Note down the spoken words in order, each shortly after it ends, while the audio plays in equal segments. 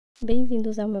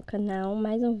Bem-vindos ao meu canal,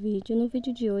 mais um vídeo. No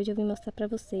vídeo de hoje eu vim mostrar para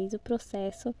vocês o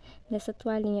processo dessa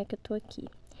toalhinha que eu tô aqui,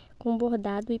 com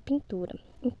bordado e pintura.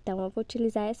 Então, eu vou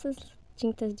utilizar essas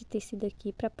tintas de tecido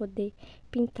aqui para poder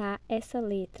pintar essa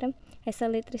letra. Essa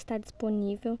letra está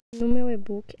disponível no meu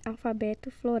e-book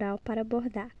Alfabeto Floral para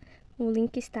Bordar. O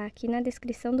link está aqui na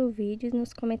descrição do vídeo e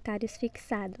nos comentários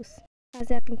fixados. Para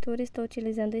fazer a pintura, estou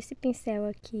utilizando esse pincel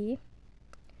aqui,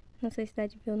 não sei se dá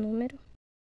de ver o número.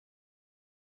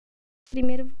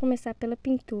 Primeiro vou começar pela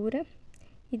pintura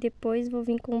e depois vou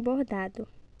vir com o bordado.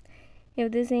 Eu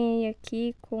desenhei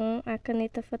aqui com a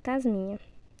caneta fantasminha.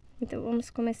 Então vamos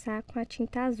começar com a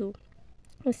tinta azul.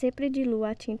 Eu sempre diluo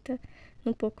a tinta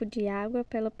num pouco de água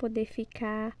para ela poder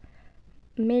ficar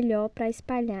melhor para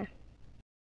espalhar.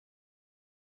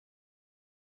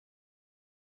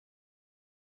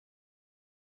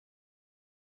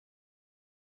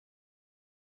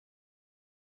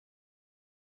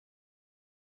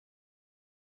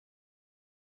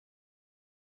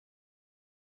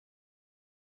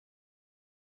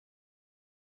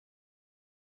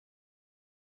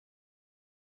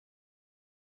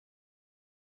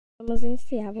 Vamos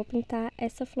iniciar, vou pintar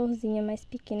essa florzinha mais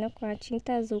pequena com a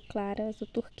tinta azul clara, azul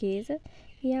turquesa,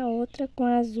 e a outra com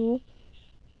azul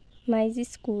mais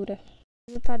escura.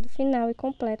 O resultado final e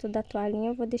completo da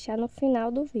toalhinha eu vou deixar no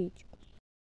final do vídeo.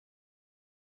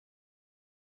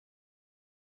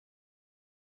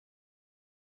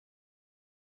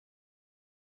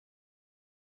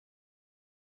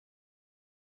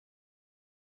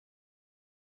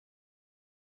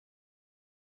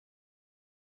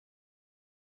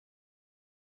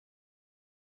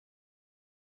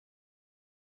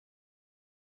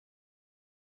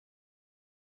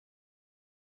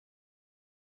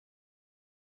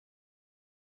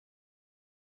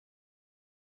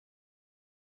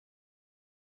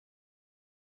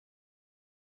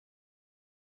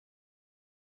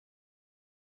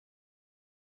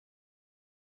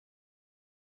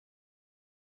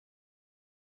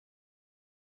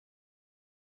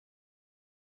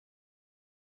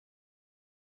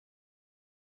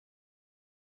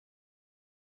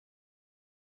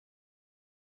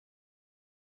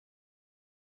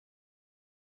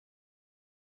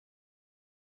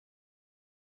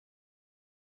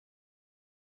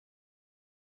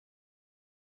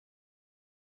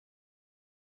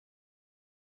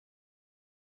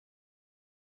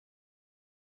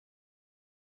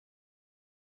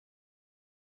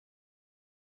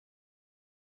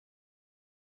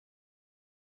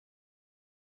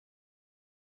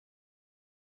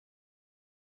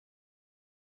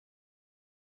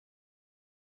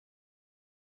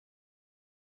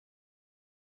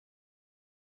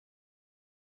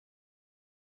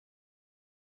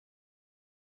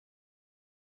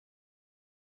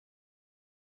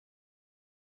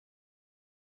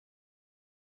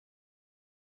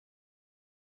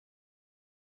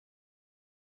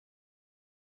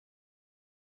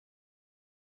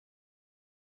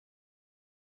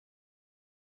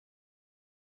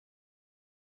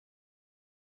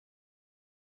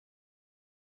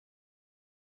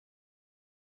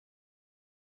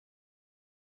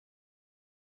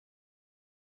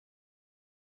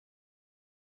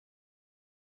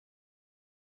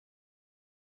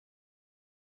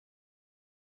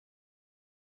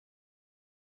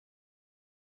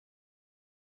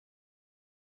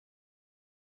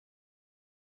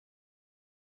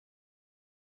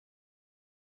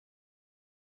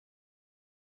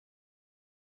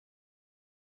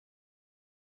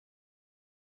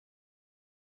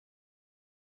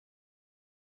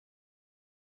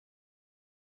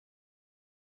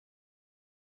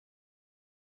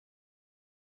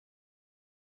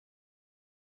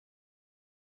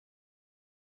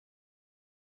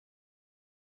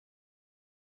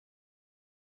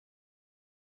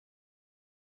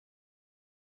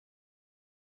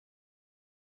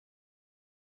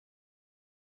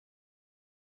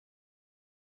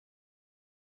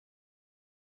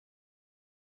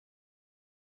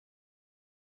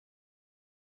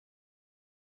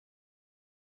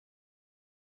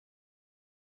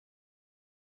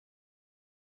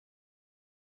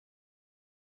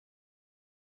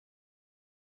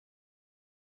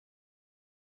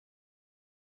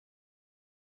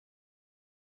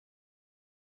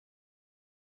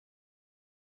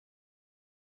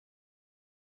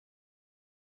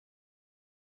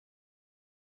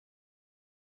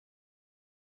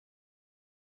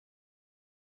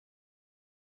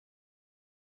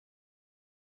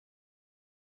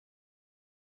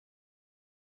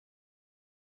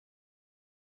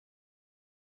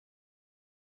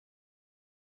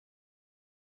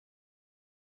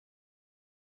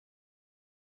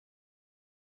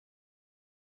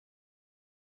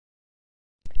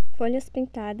 folhas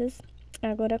pintadas.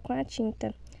 Agora com a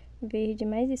tinta verde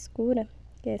mais escura,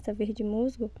 que é essa verde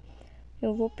musgo,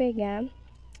 eu vou pegar,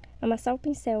 amassar o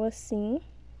pincel assim,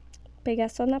 pegar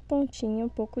só na pontinha um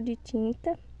pouco de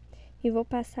tinta e vou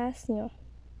passar assim, ó,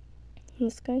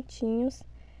 nos cantinhos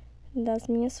das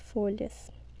minhas folhas,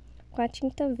 com a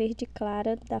tinta verde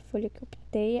clara da folha que eu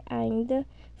pintei ainda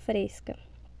fresca,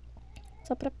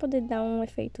 só para poder dar um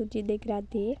efeito de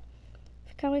degradê,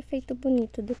 ficar um efeito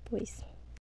bonito depois.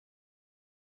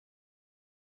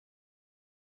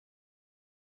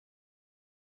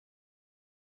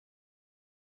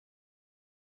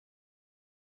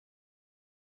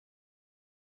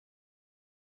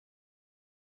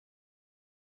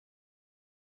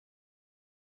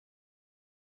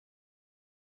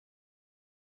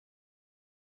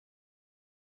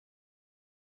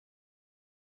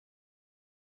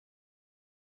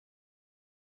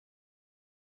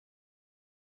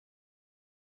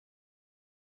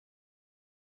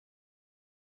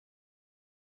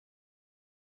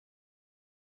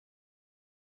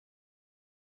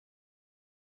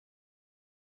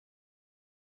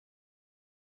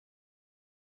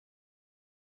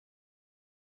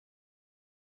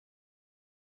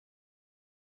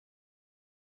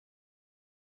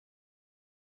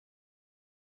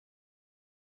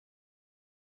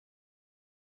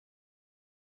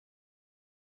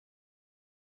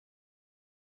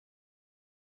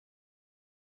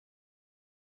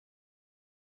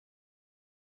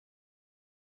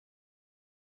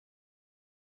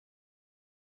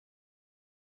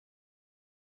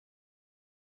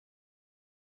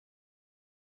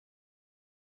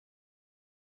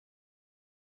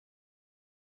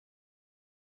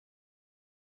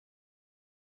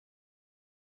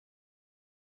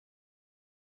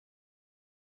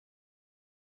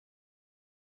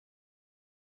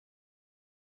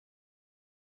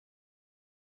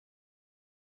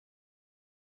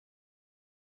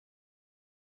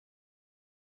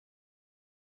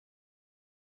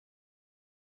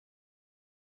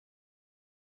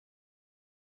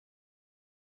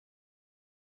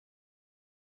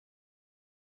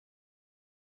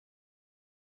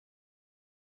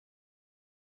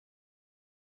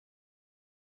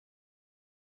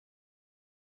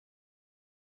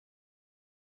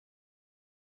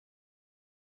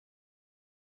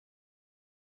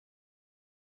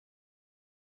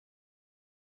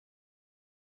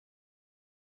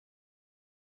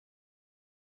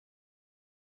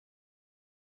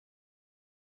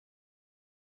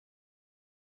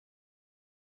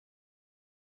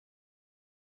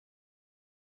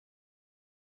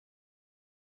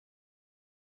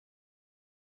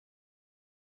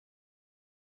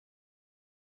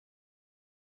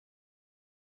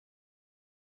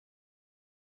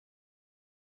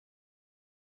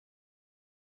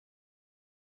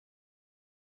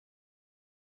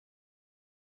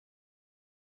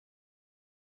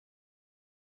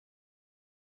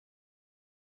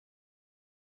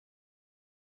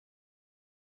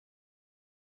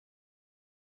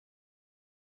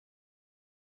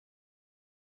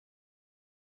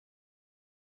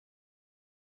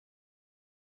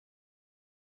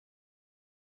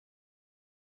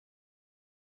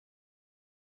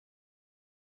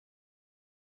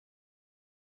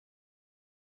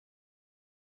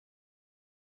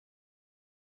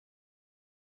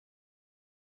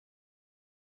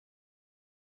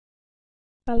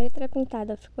 A letra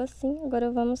pintada ficou assim, agora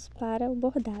vamos para o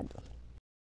bordado.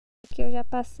 Aqui eu já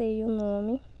passei o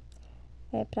nome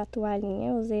para a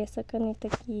toalhinha, usei essa caneta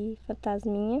aqui,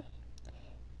 fantasminha.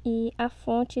 E a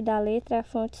fonte da letra é a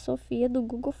fonte Sofia do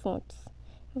Google Fontes.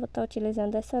 Eu vou estar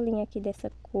utilizando essa linha aqui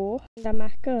dessa cor, da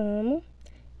marca Amo.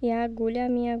 E a agulha é a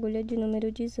minha agulha de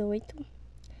número 18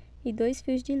 e 2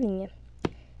 fios de linha.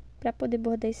 Para poder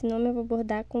bordar esse nome eu vou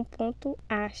bordar com ponto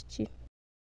haste.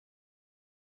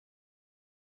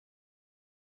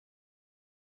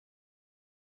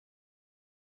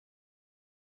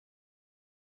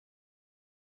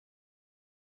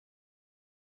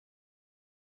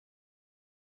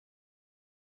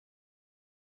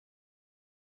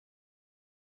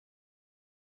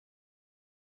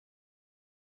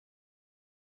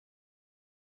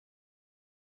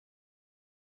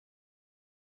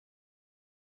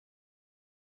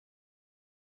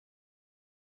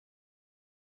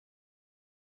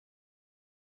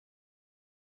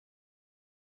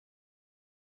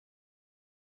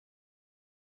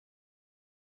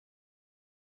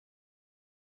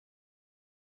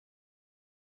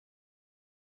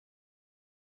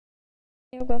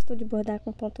 Eu gosto de bordar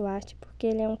com ponto haste porque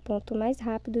ele é um ponto mais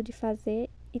rápido de fazer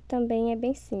e também é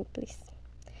bem simples.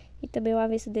 e também o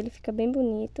avesso dele fica bem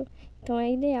bonito. Então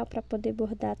é ideal para poder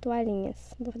bordar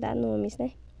toalhinhas, bordar nomes,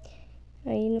 né?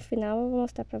 Aí no final eu vou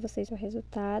mostrar para vocês o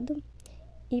resultado.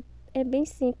 E é bem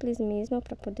simples mesmo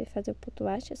para poder fazer o ponto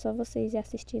haste. É só vocês ir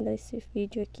assistindo a esse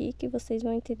vídeo aqui que vocês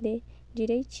vão entender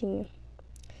direitinho.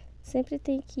 Sempre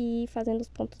tem que ir fazendo os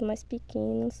pontos mais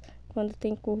pequenos quando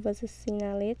tem curvas assim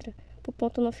na letra, para o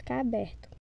ponto não ficar aberto.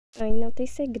 Aí não tem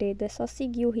segredo, é só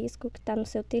seguir o risco que está no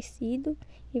seu tecido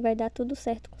e vai dar tudo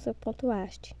certo com o seu ponto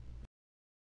haste.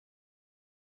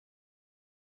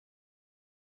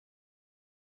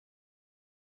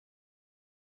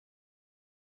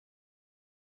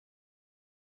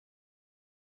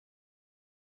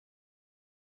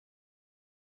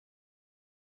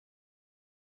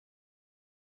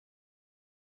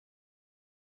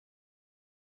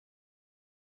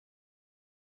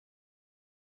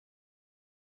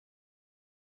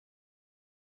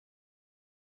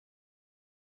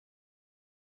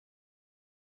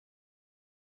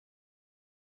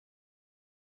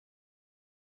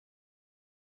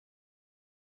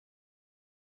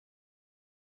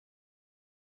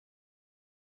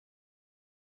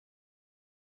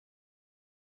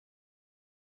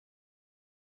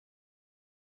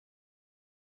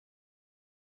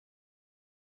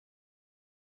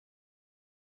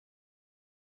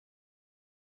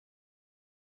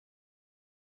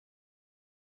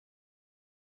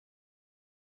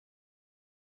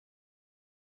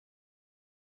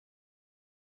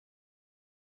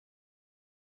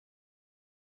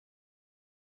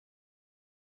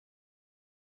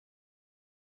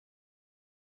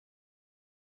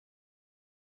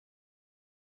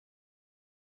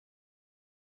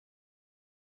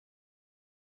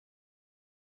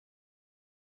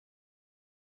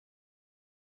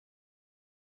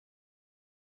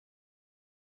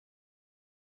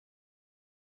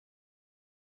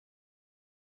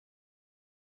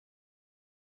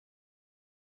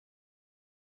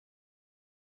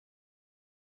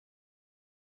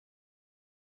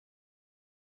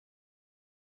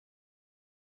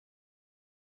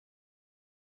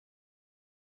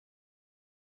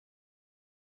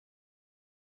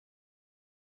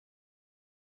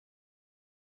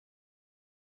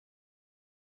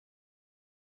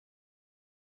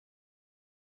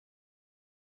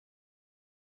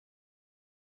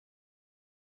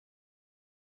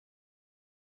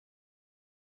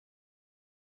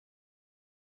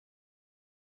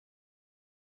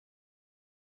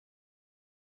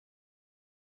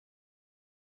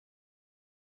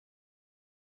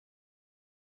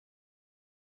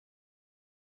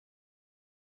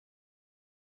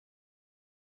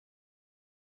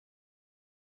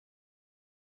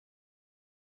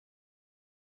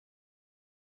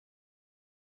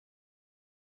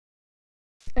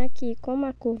 Aqui, como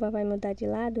a curva vai mudar de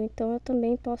lado, então eu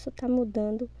também posso estar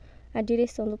mudando a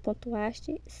direção do ponto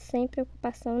haste sem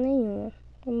preocupação nenhuma.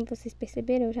 Como vocês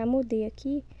perceberam, eu já mudei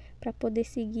aqui para poder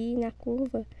seguir na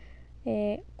curva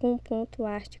com o ponto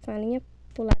haste com a linha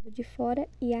para o lado de fora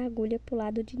e a agulha para o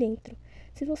lado de dentro.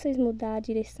 Se vocês mudar a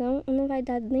direção, não vai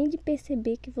dar nem de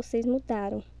perceber que vocês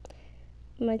mudaram.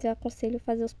 Mas eu aconselho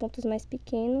fazer os pontos mais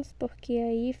pequenos, porque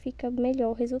aí fica melhor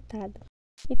o resultado.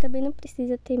 E também não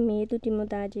precisa ter medo de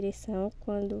mudar a direção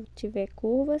quando tiver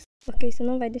curvas, porque isso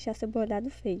não vai deixar seu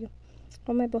bordado feio.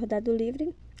 Como é bordado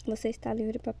livre, você está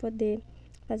livre para poder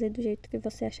fazer do jeito que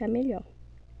você achar melhor.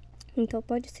 Então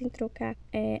pode sim trocar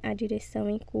a direção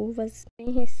em curvas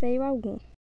sem receio algum.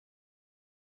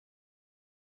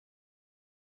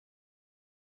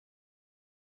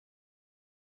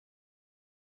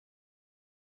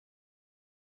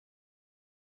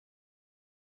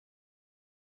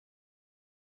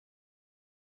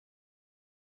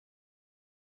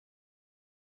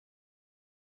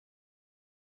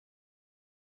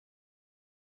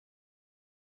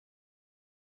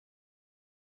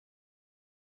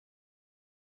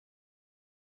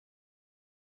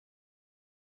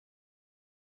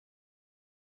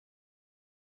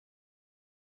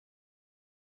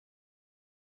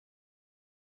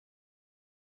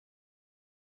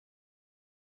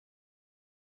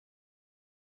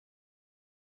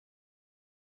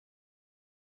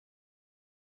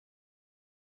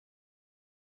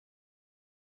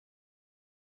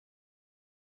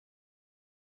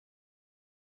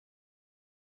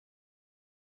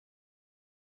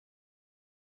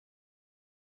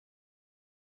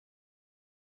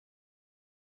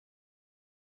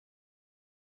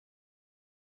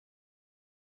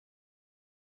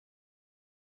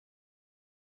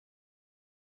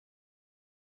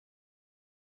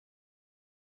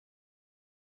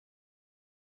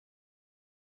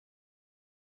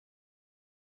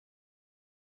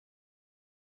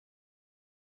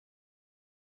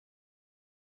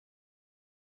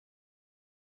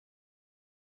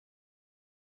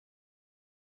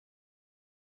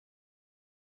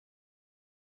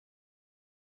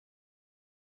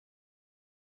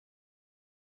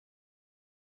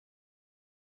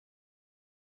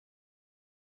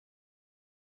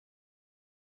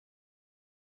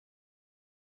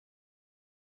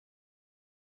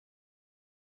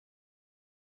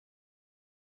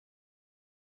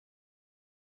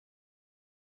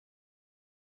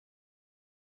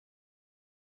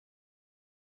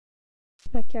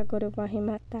 Aqui agora eu vou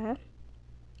arrematar.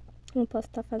 Eu posso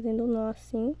estar fazendo um nó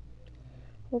assim,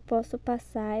 ou posso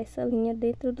passar essa linha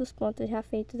dentro dos pontos já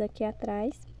feitos aqui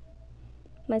atrás,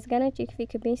 mas garantir que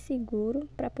fique bem seguro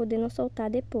para poder não soltar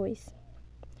depois.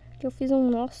 Aqui eu fiz um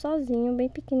nó sozinho, bem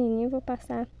pequenininho, vou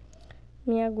passar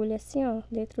minha agulha assim, ó,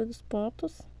 dentro dos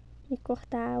pontos e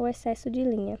cortar o excesso de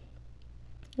linha.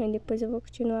 Aí depois eu vou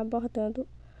continuar bordando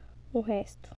o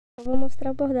resto. Eu vou mostrar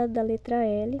o bordado da letra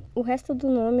L. O resto do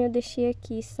nome eu deixei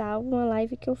aqui salvo uma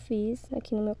live que eu fiz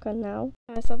aqui no meu canal.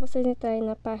 É só vocês entrarem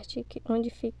na parte onde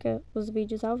fica os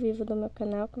vídeos ao vivo do meu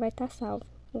canal que vai estar salvo.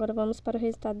 Agora vamos para o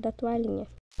resultado da toalhinha.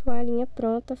 Toalhinha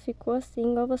pronta, ficou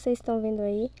assim, igual vocês estão vendo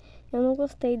aí. Eu não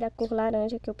gostei da cor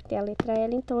laranja que eu optei a letra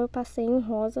L, então eu passei um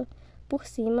rosa por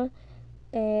cima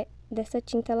dessa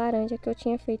tinta laranja que eu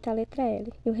tinha feito a letra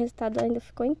L. E o resultado ainda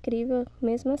ficou incrível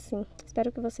mesmo assim.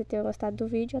 Espero que você tenha gostado do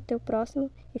vídeo. Até o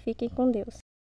próximo e fiquem com Deus.